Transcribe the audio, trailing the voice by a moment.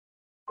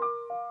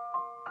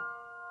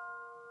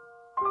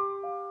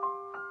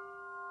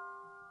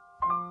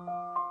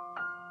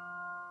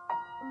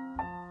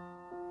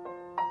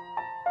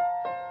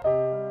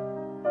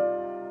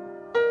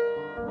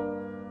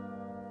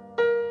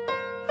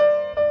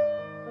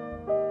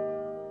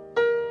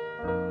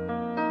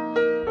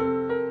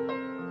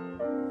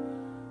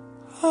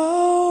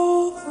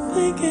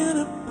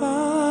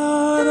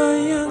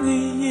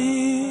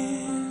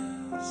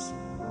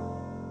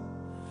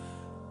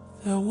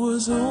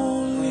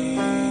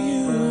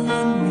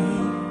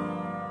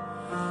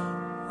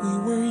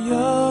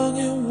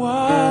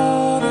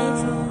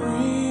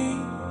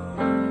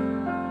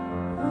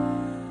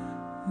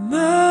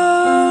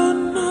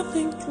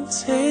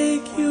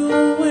take you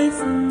away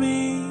from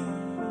me.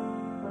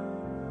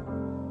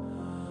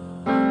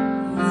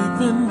 We've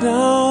been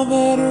down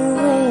that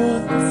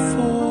road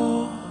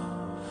before,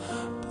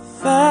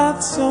 but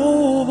that's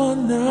over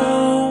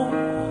now.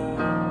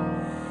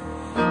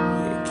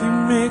 You keep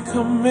me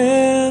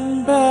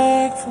coming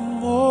back for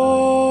more.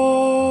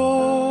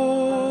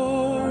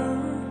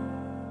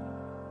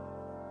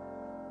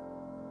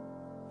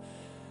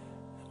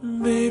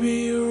 Baby,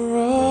 you're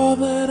all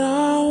that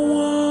I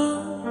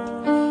want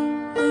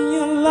when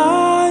you're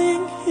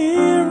lying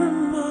here in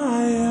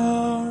my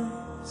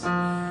arms.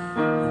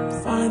 I'm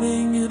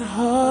finding it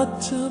hard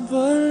to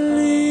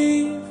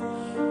believe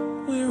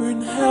we're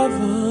in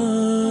heaven.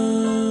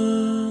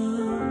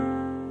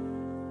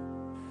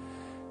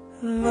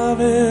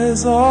 Love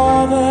is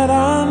all that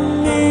I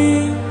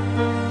need,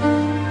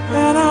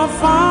 and I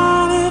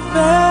found it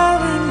there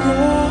in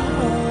your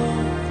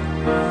heart.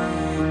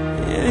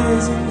 It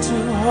isn't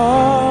too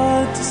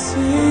hard to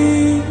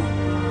see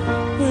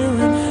we're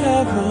in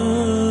heaven.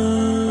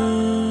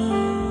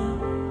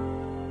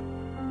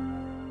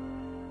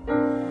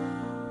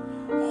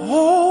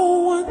 Oh,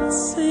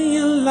 once in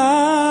your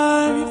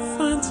life you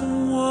find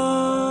someone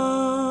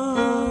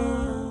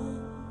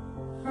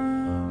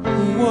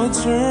who will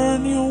turn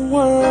your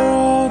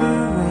world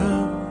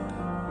around,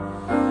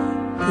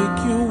 pick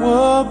you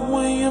up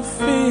when you're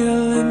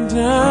feeling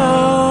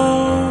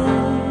down.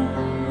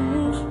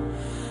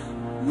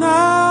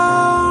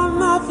 Now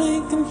nothing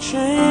can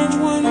change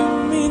what you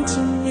mean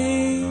to me.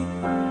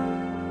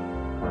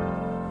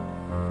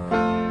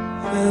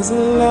 There's a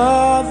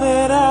lot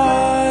that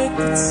I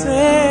could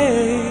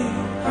say,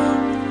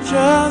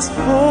 just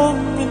hold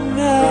me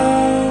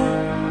now,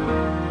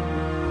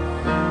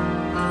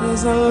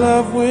 'cause our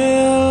love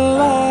will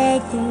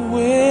light the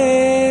way.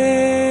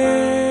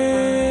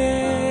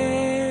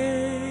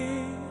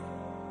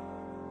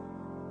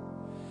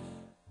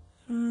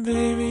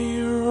 Baby,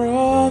 you're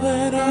all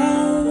that I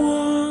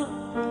want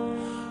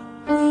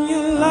when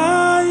you're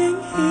lying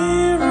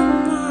here in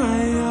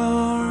my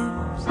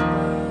arms.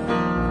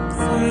 I'm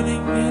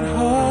finding it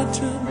hard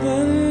to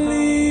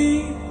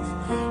believe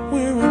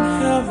we're in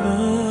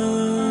heaven.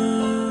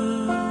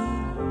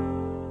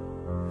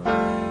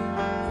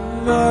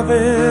 Love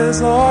is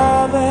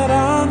all that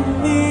I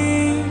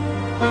need,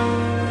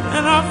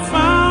 and I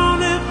found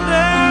it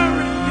there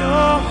in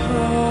your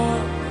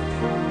heart.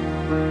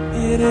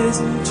 It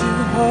isn't too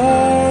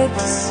hard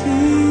to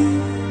see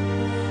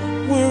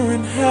we're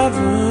in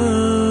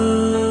heaven.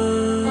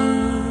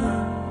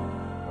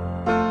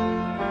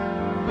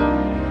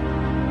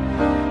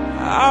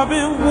 I've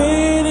been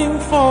waiting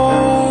for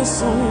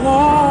so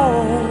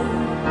long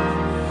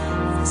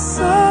for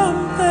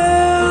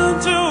something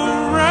to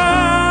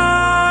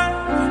arrive,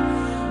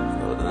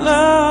 for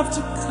love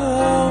to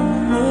come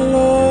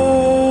along.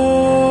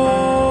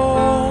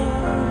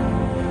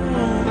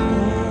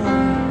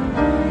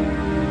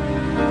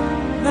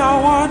 Now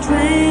our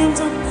dreams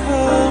are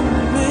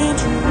coming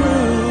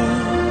true,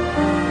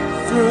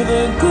 through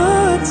the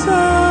good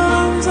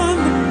times and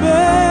the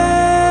bad.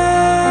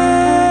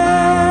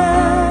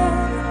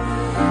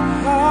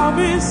 I'll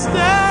be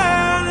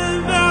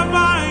standing there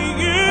by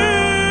you.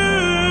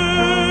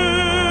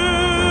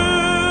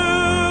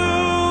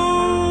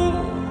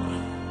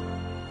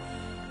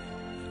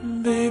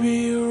 Baby,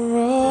 you're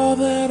all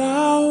that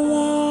I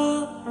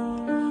want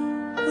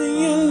when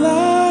you're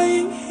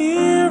lying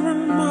here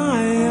in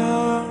my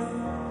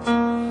arms.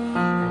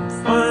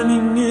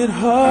 Finding it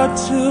hard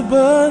to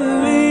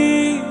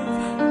believe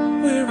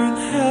we're in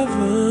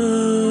heaven.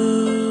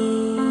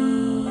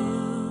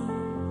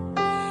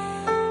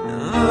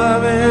 And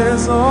love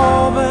is all